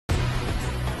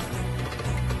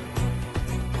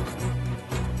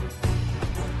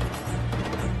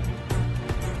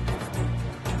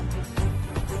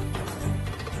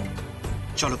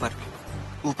চলো পারো,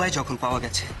 উপায় যখন পাওয়া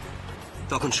গেছে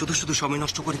তখন শুধু শুধু সময়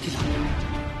নষ্ট করে কি লাভ?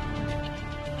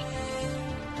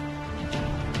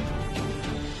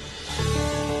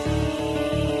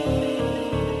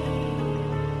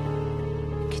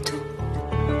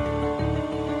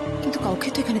 কিন্তু কাউকে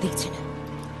তো এখানে দেখছি না,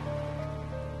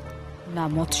 না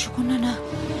মৎস্যকন্যা না।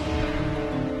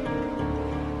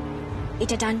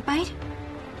 এটা ডান পায়ের,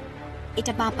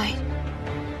 এটা বাঁ পায়ের।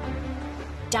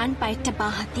 ডান পায়েরটা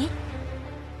বাঁ হাতে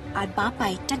আর বাঁ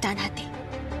পায়েরটা ডান হাতে।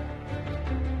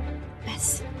 ব্যাস,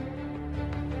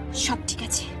 সব ঠিক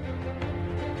আছে।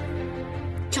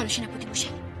 চলো সেনাপতি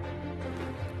মশাই,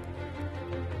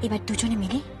 এবার দুজনে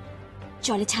মিলে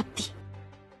জলে ঝাঁপ দিই।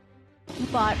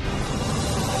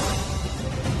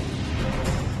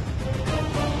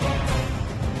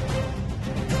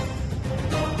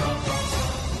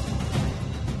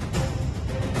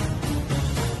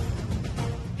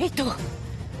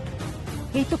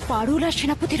 এই তো পারুল আর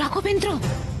সেনাপতি রাঘবেন্দ্র।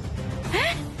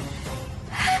 হ্যাঁ,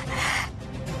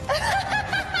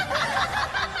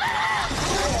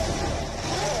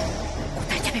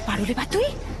 কোথায় যাবে পারুল এবার? তুই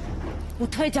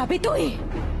কোথায় যাবে? তুই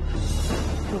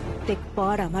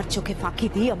প্রত্যেকবার আমার চোখে ফাঁকি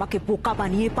দিয়ে আমাকে বোকা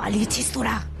বানিয়ে পালিয়েছিস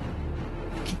তোরা,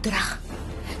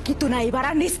 কিন্তু না, এবার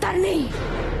আর নিস্তার নেই।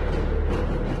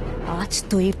 আজ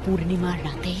তো এই পূর্ণিমার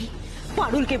রাতে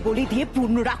পারুলকে বলি দিয়ে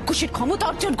পূর্ণ রাক্ষসীর ক্ষমতা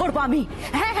অর্জন করবো আমি।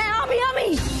 হ্যাঁ হ্যাঁ, আমি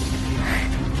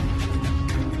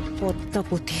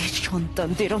পদ্মাবতীর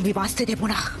সন্তানদের আমি বাঁচতে দেব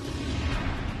না,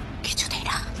 কিছুতেই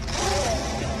না।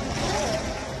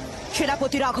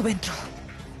 সেনাপতি রাঘবেন্দ্র,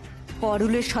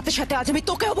 পারুলের সাথে সাথে আজ আমি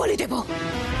তোকেও বলি দেব।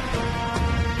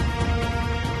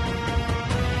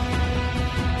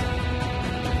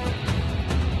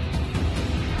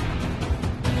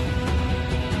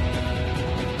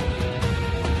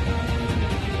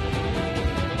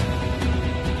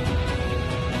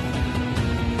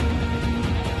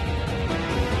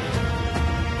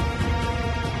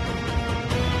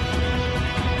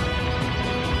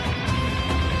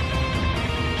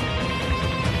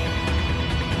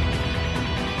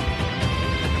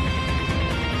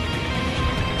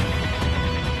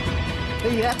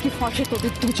 এই একই ফাঁসে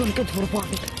তোদের দুজনকে ধরবো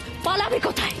আমি। পালাবি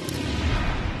কোথায়?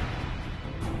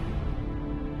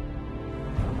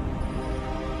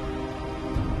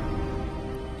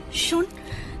 শোন,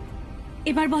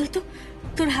 এবার বলতো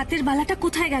তোর হাতের বালাটা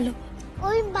কোথায় গেল?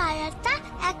 ওই বালাটা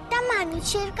একটা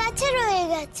মানুষের কাছে রয়ে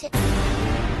গেছে।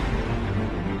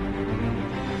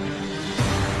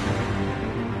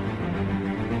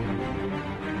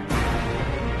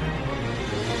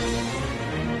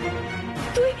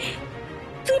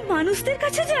 তুই মানুষদের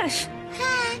কাছে যাস?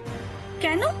 হ্যাঁ।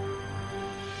 কেন?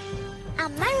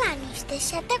 আমার মানুষদের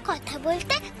সাথে কথা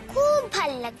বলতে খুব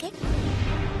ভালো লাগে।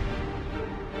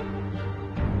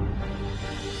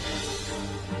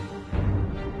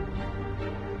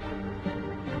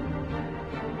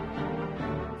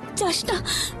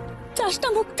 যাস না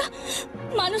মুক্তা,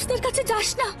 মানুষদের কাছে যাস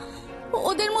না।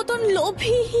 ওদের মতন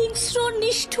লোভী, হিংস্র,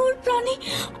 নিষ্ঠুর প্রাণী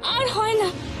আর হয় না।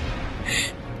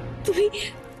 তুই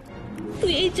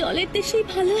এই জলের দেশেই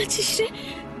ভালো আছিস রে।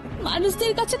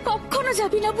 মানুষদের কাছে কখনো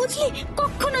যাবি না, বুঝলি?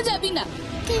 কখনো যাবি না।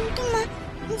 কিন্তু মা,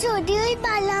 যদি ওই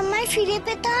বালা আমায় ফিরে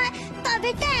পেতে হয়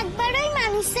তবে তো একবার ওই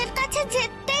মানুষের কাছে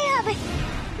যেতেই হবে,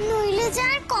 নইলে যে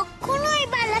আর কখনো ওই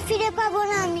বালা ফিরে পাবো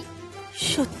না আমি।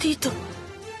 সত্যি তো,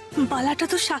 বালাটা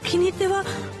তো সাক্ষিনীর দেওয়া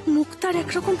মুক্তার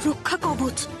একরকম রক্ষা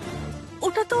কবচ।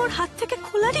 ওটা তো ওর হাত থেকে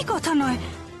খোলারই কথা নয়।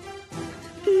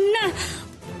 না,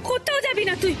 কোথাও যাবি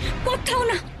না তুই, কোথাও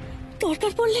না।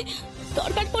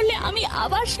 দরকার পড়লে আমি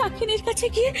আবার সাক্ষিনীর কাছে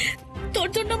গিয়ে তোর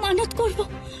জন্য মানত করব,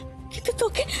 কিন্তু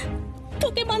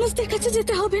তোকে মানুষদের কাছে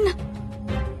যেতে হবে না।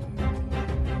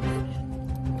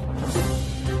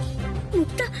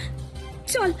 মুক্তা,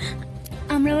 চল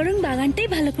আমরা বরং বাগানটাই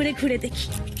ভালো করে ঘুরে দেখি।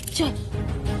 চল।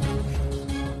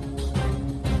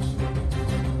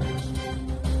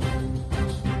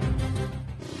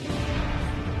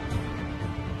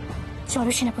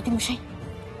 চলো সেনাপতি মশাই,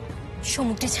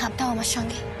 সমুদ্রে ঝাঁপ দাও আমার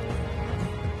সঙ্গে।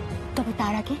 তবে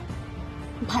তার আগে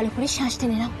ভালো করে শ্বাস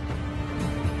টেনে নাও,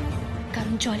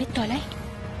 কারণ জলের তলায়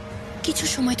কিছু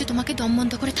সময় তো তোমাকে দম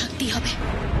বন্ধ করে থাকতেই হবে।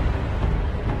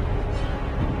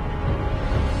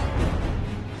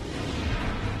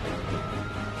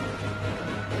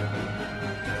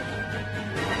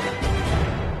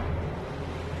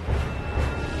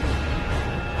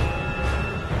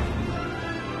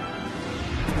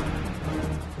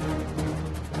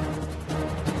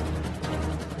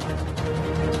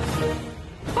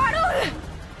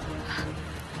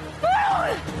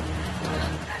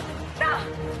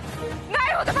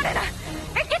 হতে পারে না,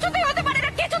 কিছুতেই হতে পারে না,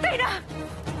 কিছুতেই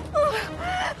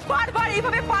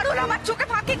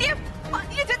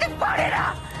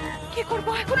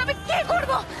কি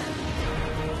করব?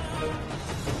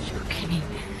 শাকিনী,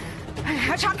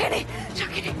 শাকিনী,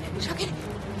 শাকিনী, শাকিনী,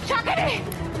 শাকিনী,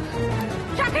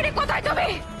 শাকিনী, কোথায় তুমি?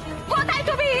 কোথায়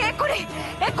তুমি? এক্ষুনি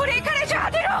এক্ষুনি এখানে এসে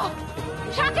হাজির হও।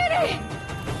 শাকিনী,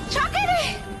 শাকিনী,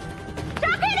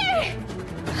 শাকিনী।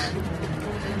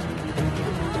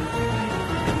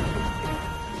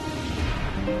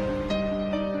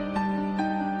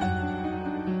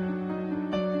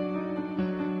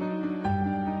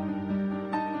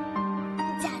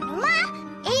 জানো মা,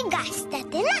 এই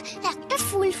গাছটাতে না একটা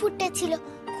ফুল ফুটেছিল,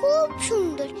 খুব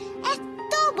সুন্দর,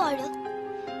 এত বড়।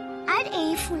 আর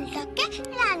এই ফুলটাকে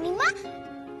রানীমা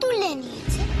তুলে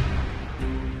নিয়েছে।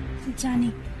 জানি,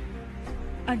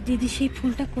 আর দিদি সেই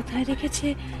ফুলটা কোথায় রেখেছে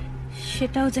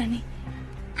সেটাও জানি।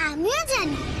 আমিও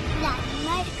জানি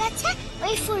রানীমার কাছে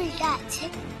ওই ফুলটা আছে,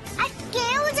 আর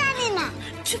কেউ জানে না।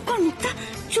 চুপ কর মুক্তা,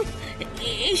 চুপ।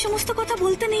 এই সমস্ত কথা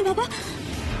বলতে নেই বাবা।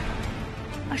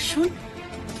 আর শোন,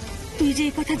 তুই যে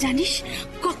এই কথা জানিস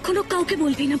কখনো কাউকে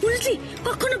বলবি না, বুঝলি?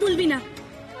 কখনো বলবি না।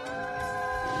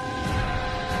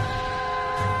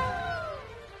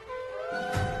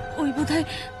 ওই বোধহয়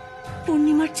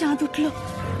পূর্ণিমার চাঁদ উঠলো।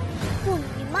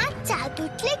 পূর্ণিমার চাঁদ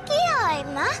উঠলে কি হয়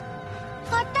মা?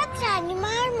 হঠাৎ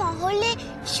রানীমার মহলে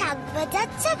শাক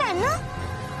বাজাচ্ছে কেন?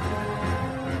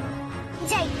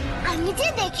 যাই, আমি যে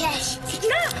দেখে আসি।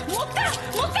 না মুক্তা,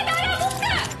 মুক্তা দাঁড়া,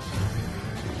 মুক্তা।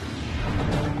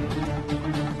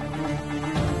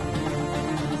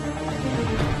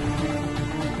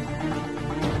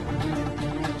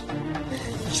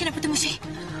 সেনাপতি মশাই,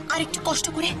 আর একটু কষ্ট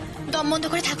করে দম বন্ধ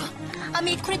করে থাকো। আমি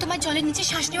এক্ষুনি তোমার জলের নিচে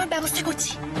শ্বাস নেওয়ার ব্যবস্থা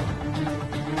করছি।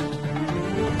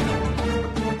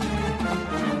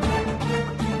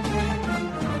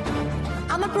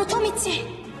 আমার প্রথম ইচ্ছে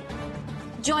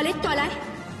জলের তলায়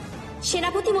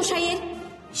সেনাপতি মশাইয়ের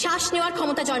শ্বাস নেওয়ার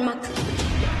ক্ষমতা জন্মাক।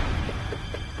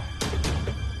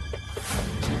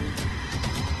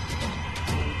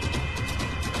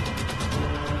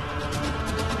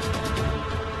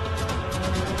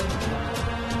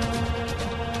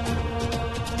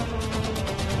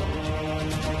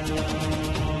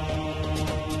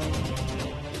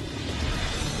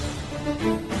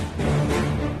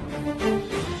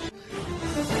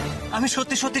 আমি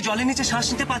সত্যি সত্যি জলের নিচে শ্বাস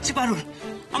নিতে পারছি পারুল,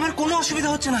 আমার কোনো অসুবিধা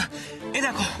হচ্ছে না। এ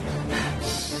দেখো,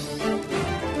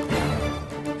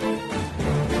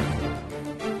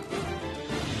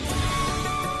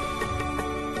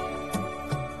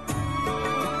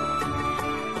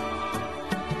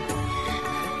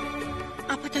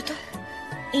 আপাতত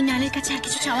এই নালের কাছে আর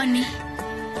কিছু চাওয়ার নেই,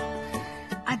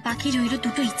 আর বাকি রইল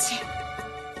দুটো ইচ্ছে।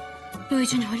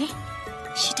 প্রয়োজন হলে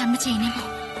সেটা আমরা চেয়ে নেব।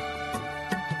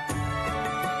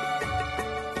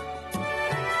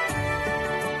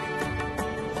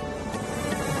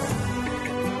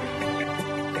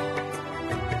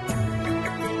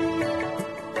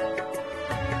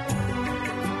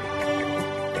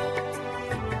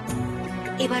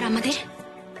 এবার আমাদের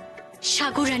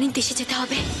সাগর রানীর দেশে যেতে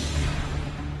হবে,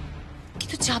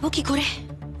 কিন্তু যাবো কি করে?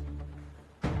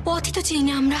 পথই তো চিনি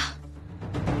না আমরা।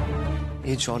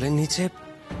 এই জলের নিচে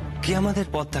কি আমাদের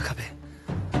পথ দেখাবে?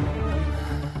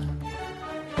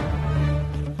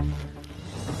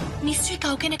 নিশ্চয়ই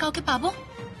কাউকে না কাউকে পাবো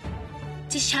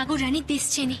যে সাগর রানীর দেশ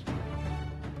চেনে।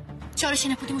 চলো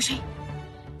সেনাপতি মশাই,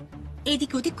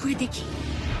 এদিক ওদিক ঘুরে দেখি।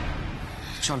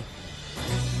 চলো।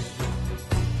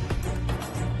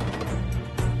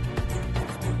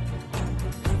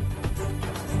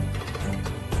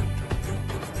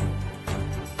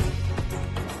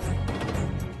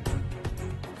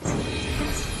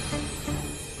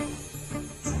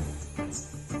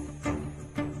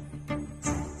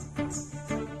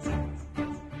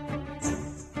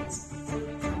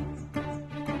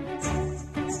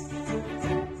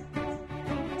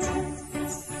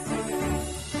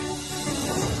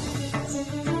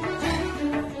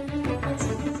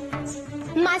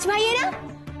 মাছ ভাইয়েরা,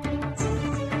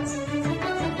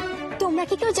 তোমরা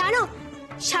কি কেউ জানো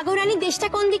সাগর রানীর দেশটা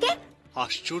কোন দিকে?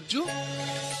 আশ্চর্য,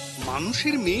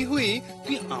 মানুষের মেয়ে হয়ে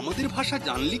তুই আমাদের ভাষা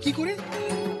জানলি কি করে?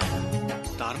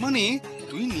 তার মানে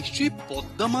তুই নিশ্চয়ই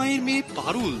পদ্মা মায়ের মেয়ে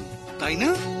পারুল, তাই না?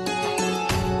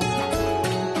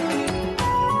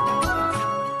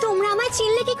 তোমরা আমায়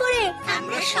চিনলে কি করে?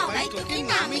 আমরা সবাই তোকে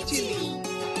নামে চিনি।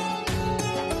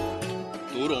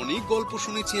 তোর অনেক গল্প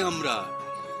শুনেছি আমরা।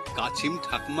 কাছিম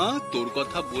ঠাকমা তোর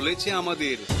কথা বলেছে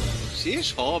আমাদের, সে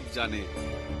সব জানে।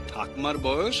 ঠাকমার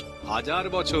বয়স 1000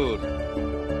 বছর।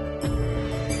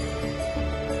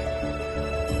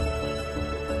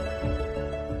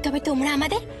 তবে তোমরা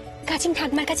আমাদের কাছিম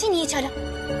ঠাকমার কাছে নিয়ে চলো,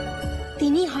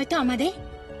 তিনি হয়তো আমাদের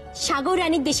সাগর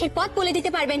রানীর দেশের পথ বলে দিতে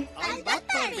পারবেন।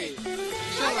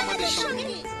 চল আমাদের সঙ্গে,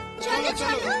 চলো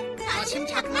চলো। কাশিম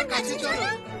ঠাকুমার কাছে চলো।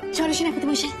 চলো সেনাপতি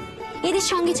মশাই, এদের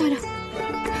সঙ্গে চলো।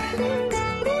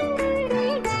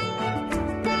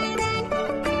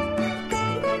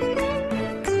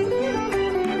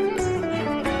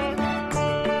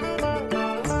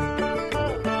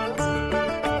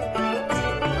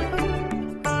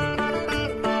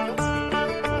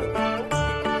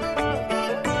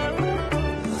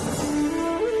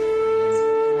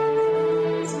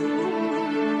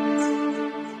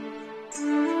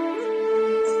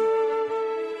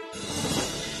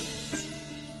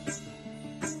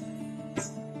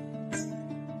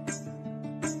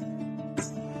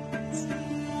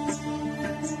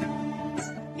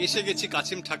 এসে গেছি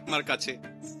কাশিম ঠাকুমার কাছে।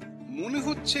 মনে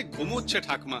হচ্ছে ঘুমোচ্ছে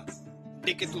ঠাকুমা,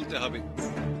 ডেকে তুলতে হবে।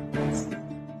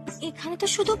 এখানে তো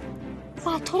শুধু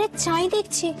পাথরের চাই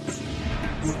দেখছি।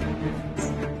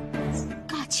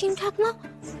 কাছিম ঠাকুমা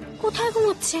কোথায়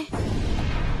ঘুমোচ্ছে?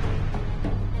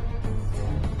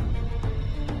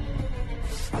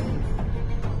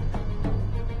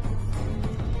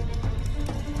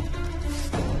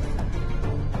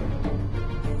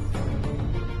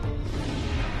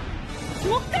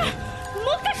 মুক্তা,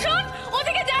 মুক্তা শোন,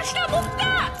 ওদিকে যাস না মুক্তা।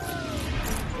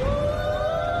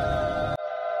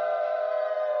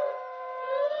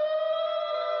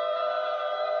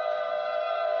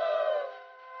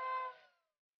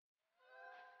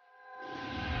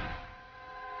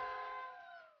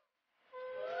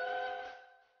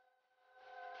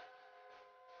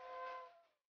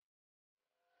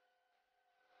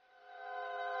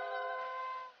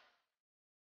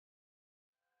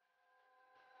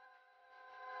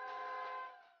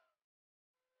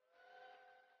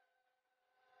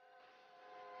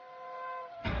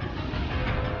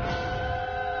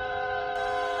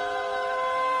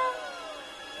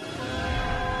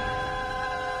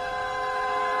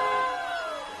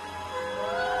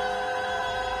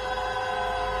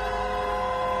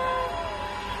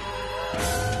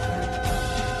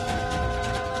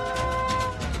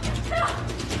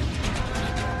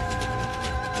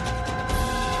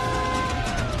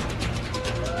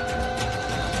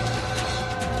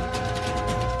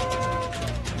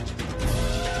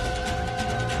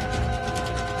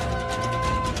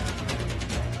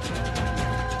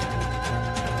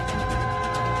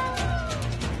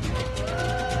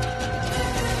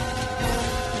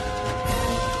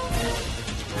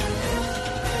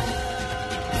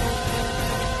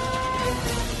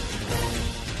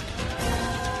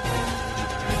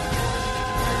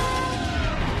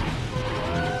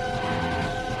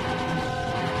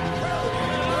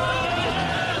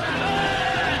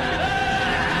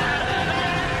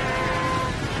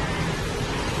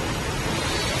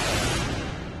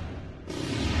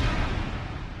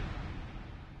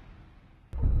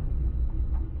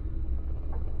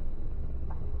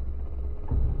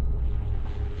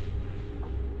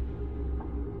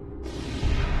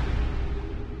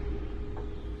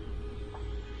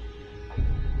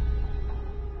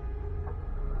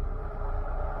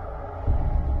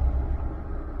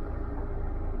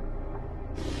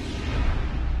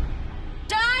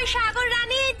 সাগর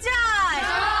রানী জয়,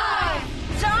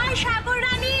 জয় সাগর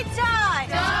রানী জয়,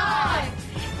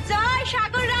 জয়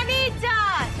সাগর রানী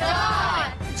জয়,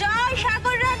 জয়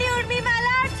সাগর রানী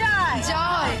উর্মিমালার জয়,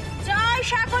 জয়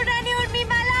সাগর রানী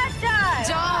উর্মিমালার জয়,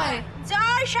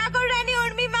 জয় সাগর রানী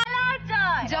উর্মিমালার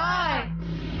জয়।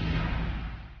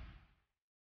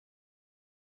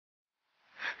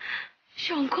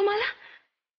 শঙ্খমালা,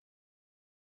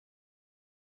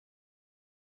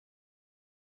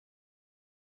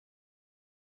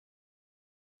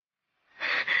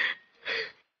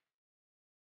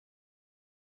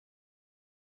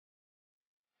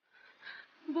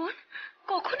 বোন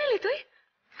কখন এলি তুই?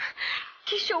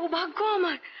 কি সৌভাগ্য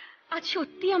আমার, আজ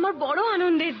সত্যি আমার বড়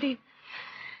আনন্দের দিন।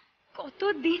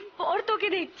 কতদিন পর তোকে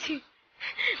দেখছি।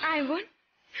 আয় বোন।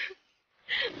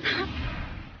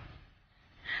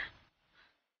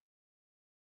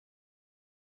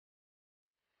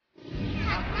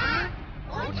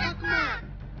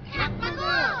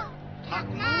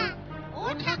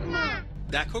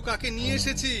 দেখো কাকে নিয়ে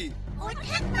এসেছি। ও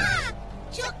ঠাকুমা,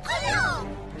 চোখ খোলো।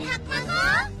 ঠাকুমা গো,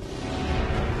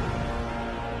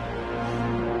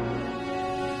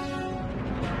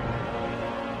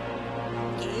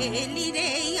 এলি রে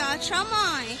এই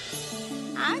অসময়?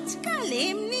 আজকাল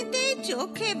এমনিতেই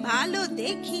চোখে ভালো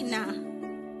দেখি না,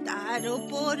 তার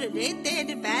উপর রাতের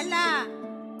বেলা।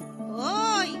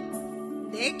 ওই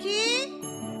দেখি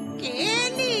কে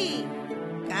এলি,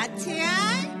 কাছে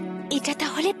আয়। এটা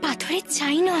তাহলে পাথরের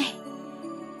চাই নয়,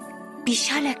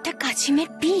 বিশাল একটা কাছিমের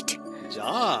পিঠ।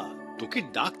 যা, তোকে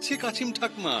ডাকছে কাছিম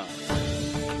ঠাকুমা।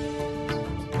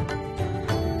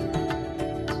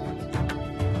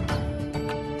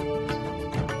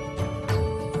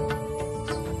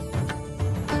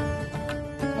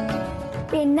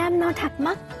 এর নাম না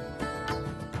ঠাকমা?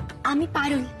 আমি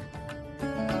পারুল,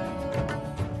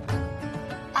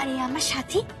 আর এই আমার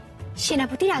সাথী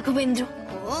সেনাপতি রাঘবেন্দ্র।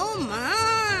 ও মা,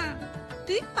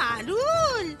 তুই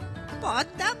পারুল,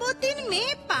 পদ্মাবতীর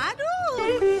মেয়ে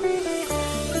পারুল।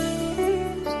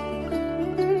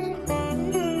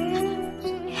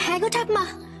 হ্যাঁ গো ঠাকমা,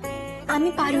 আমি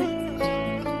পারুল,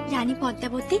 রানী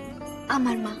পদ্মাবতী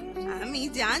আমার মা। আমি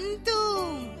জানতুম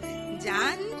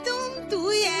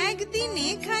তুই একদিন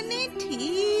এখানে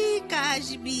ঠিক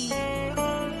আসবি।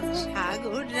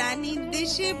 সাগর রানীর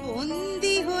দেশে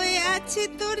বন্দি হয়ে আছে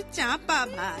তোর চাঁপা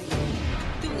ভাই,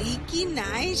 তুই কি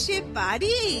না এসে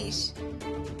পারিস?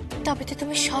 তবে তো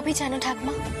তুমি সবই জানো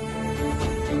ঠাকমা।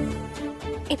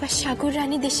 এবার সাগর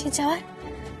রানী দেশে যাওয়ার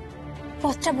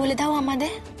পথটা বলে দাও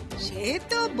আমাদের। সে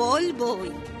তো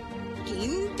বলবই,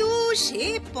 কিন্তু সে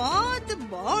পথ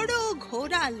বড়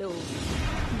ঘোরালো,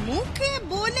 মুখে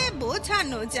বলে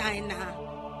বোঝানো যায় না।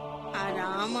 আর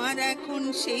আমার এখন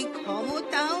সেই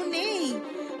ক্ষমতাও নেই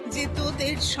যে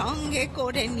তোদের সঙ্গে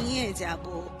করে নিয়ে যাব।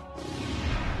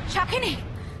 শাকিনী,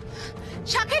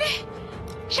 শাকিনী,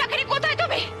 শাকিনী, কোথায়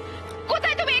তুমি?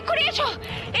 কোথায় তুমি? এক্ষুনি এসো,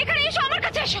 এখানে এসো, আমার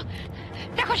কাছে এসো।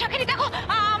 দেখো শাকিনী, দেখো,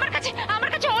 আমার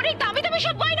কাছে অনেক দামি দামি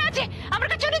সব গয়না আছে, আমার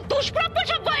কাছে অনেক দুষ্প্রাপ্য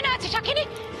সব গয়না আছে। শাকিনী,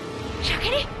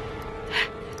 শাকিনী,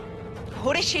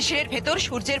 ভোরের শিশিরের ভেতর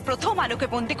সূর্যের প্রথম আলোকে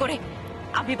বন্দি করে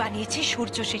আমি বানিয়েছি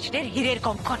সূর্য শিশিরের হীরের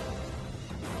কঙ্কন।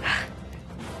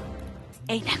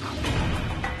 এই দেখো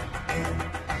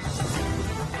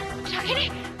শাকিনী,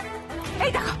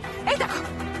 এই দেখো, এই দেখো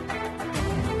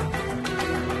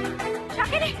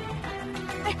শাকিনী,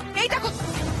 এই দেখো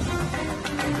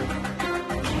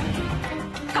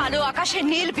কালো আকাশের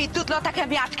নীল বিদ্যুৎ লতাকে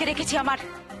আমি আটকে রেখেছি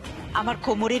আমার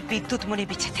কোমরের বিদ্যুৎ মনে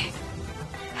বিছেতে।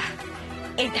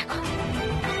 এই দেখো,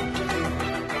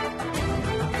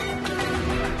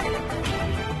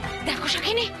 দেখো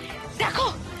শাকিনী, দেখো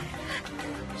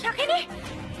শাকিনী,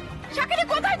 শাকিনী,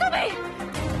 কোথায় তুমি?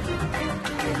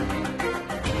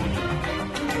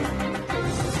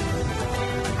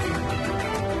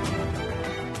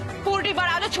 পূর্ণিমার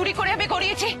আলো চুরি করে আমি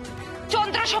গড়িয়েছি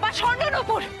চন্দ্রসভা স্বর্ণ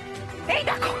নূপুর। এই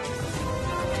দেখো,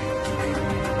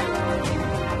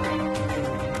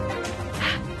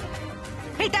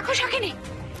 এই দেখো শাকিনী,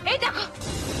 এই দেখো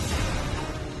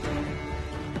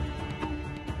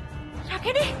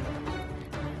শাকিনী,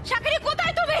 শাকিনী,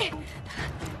 কোথায় তুমি?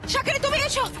 শাকিনী, তুমি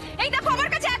এসো। এই দেখো আমার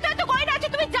কাছে এত এত গয়না আছে,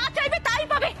 তুমি যা চাইবে তাই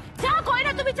পাবে। যা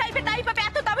গয়না তুমি চাইবে তাই পাবে।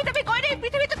 এত দামি দামি গয়না এই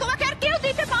পৃথিবীতে তোমাকে আর কেউ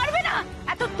দিতে পারবে না।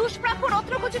 এত দুষ্প্রাপ্য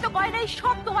রত্নখচিত গয়না এই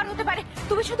সব তোমার হতে পারে।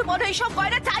 তুমি শুধু বলো এই সব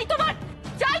গয়না চাই তোমার,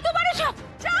 চাই তোমার, এসব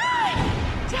চাই,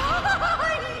 চাই,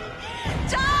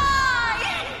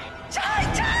 চাই,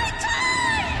 চাই, চাই,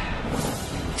 চাই,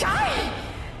 চাই,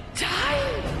 চাই,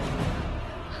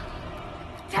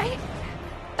 চাই।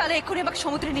 তাহলে এক্ষুনি আমাকে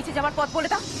সমুদ্রের নিচে যাওয়ার পথ বলে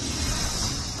দাও।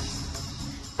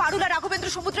 পারুল আর রাঘবেন্দ্র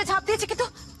সমুদ্রে ঝাঁপ দিয়েছে, কিন্তু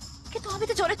কিন্তু আমি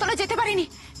তো জলের তলায় যেতে পারিনি,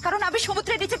 কারণ আমি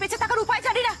সমুদ্রের নিচে বেঁচে থাকার উপায়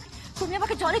জানি না। তুমি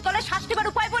আমাকে জলের তলায় শ্বাস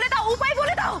নেবার উপায় বলে দাও, উপায়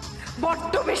বলে দাও।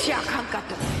 বড্ড বেশি আকাঙ্ক্ষা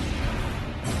তো।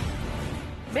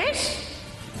 বেশ,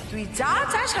 তুই যা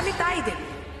চাস আমি তাই দেব,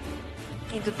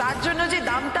 কিন্তু তার জন্য যে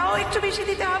দামটাও একটু বেশি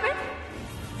দিতে হবে।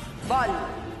 বল,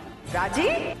 রাজি?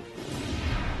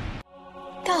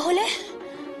 তাহলে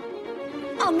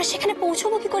আমরা সেখানে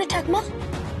পৌঁছবো কি করে ঠাকমা?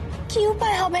 কি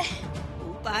উপায় হবে?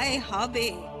 উপায় হবে,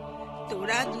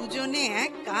 তোরা দুজনে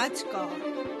এক কাজ কর।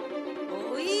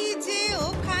 ওই যে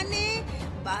ওখানে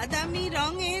বাদামি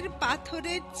রঙের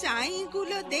পাথরের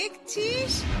চাইগুলো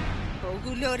দেখছিস,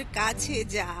 ওগুলোর কাছে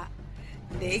যা।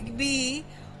 দেখবি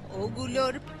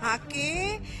ওগুলোর ফাঁকে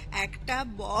একটা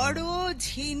বড়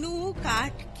ঝিনুক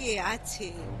আটকে আছে।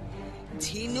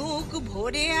 ঝিনুক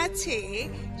ভরে আছে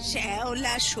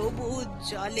শ্যাওলা সবুজ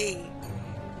জলে।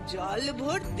 জল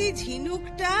ভর্তি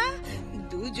ঝিনুকটা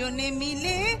দুজনে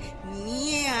মিলে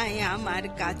নিয়ে আয় আমার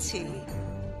কাছে,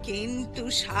 কিন্তু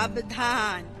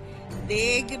সাবধান,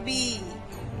 দেখবি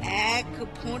এক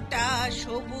ফোঁটা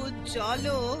সবুজ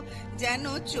জলও যেন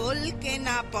চলকে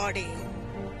না পড়ে।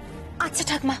 আচ্ছা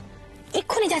ঠাকমা,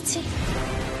 এক্ষুনি যাচ্ছি।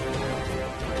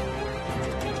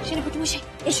 সেনাপতি মশাই,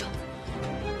 এসো।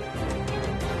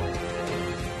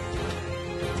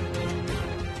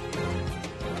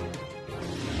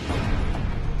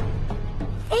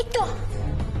 এই তো।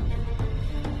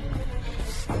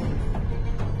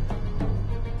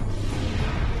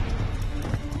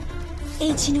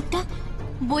 এই ঝিনুকটা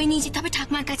বই নিয়ে যেতে হবে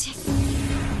ঠাকমার কাছে।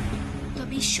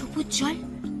 তবে এই সবুজ জল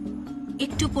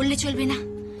একটু পড়লে চলবে না।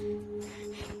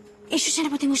 এসো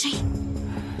সেনাপতি মশাই।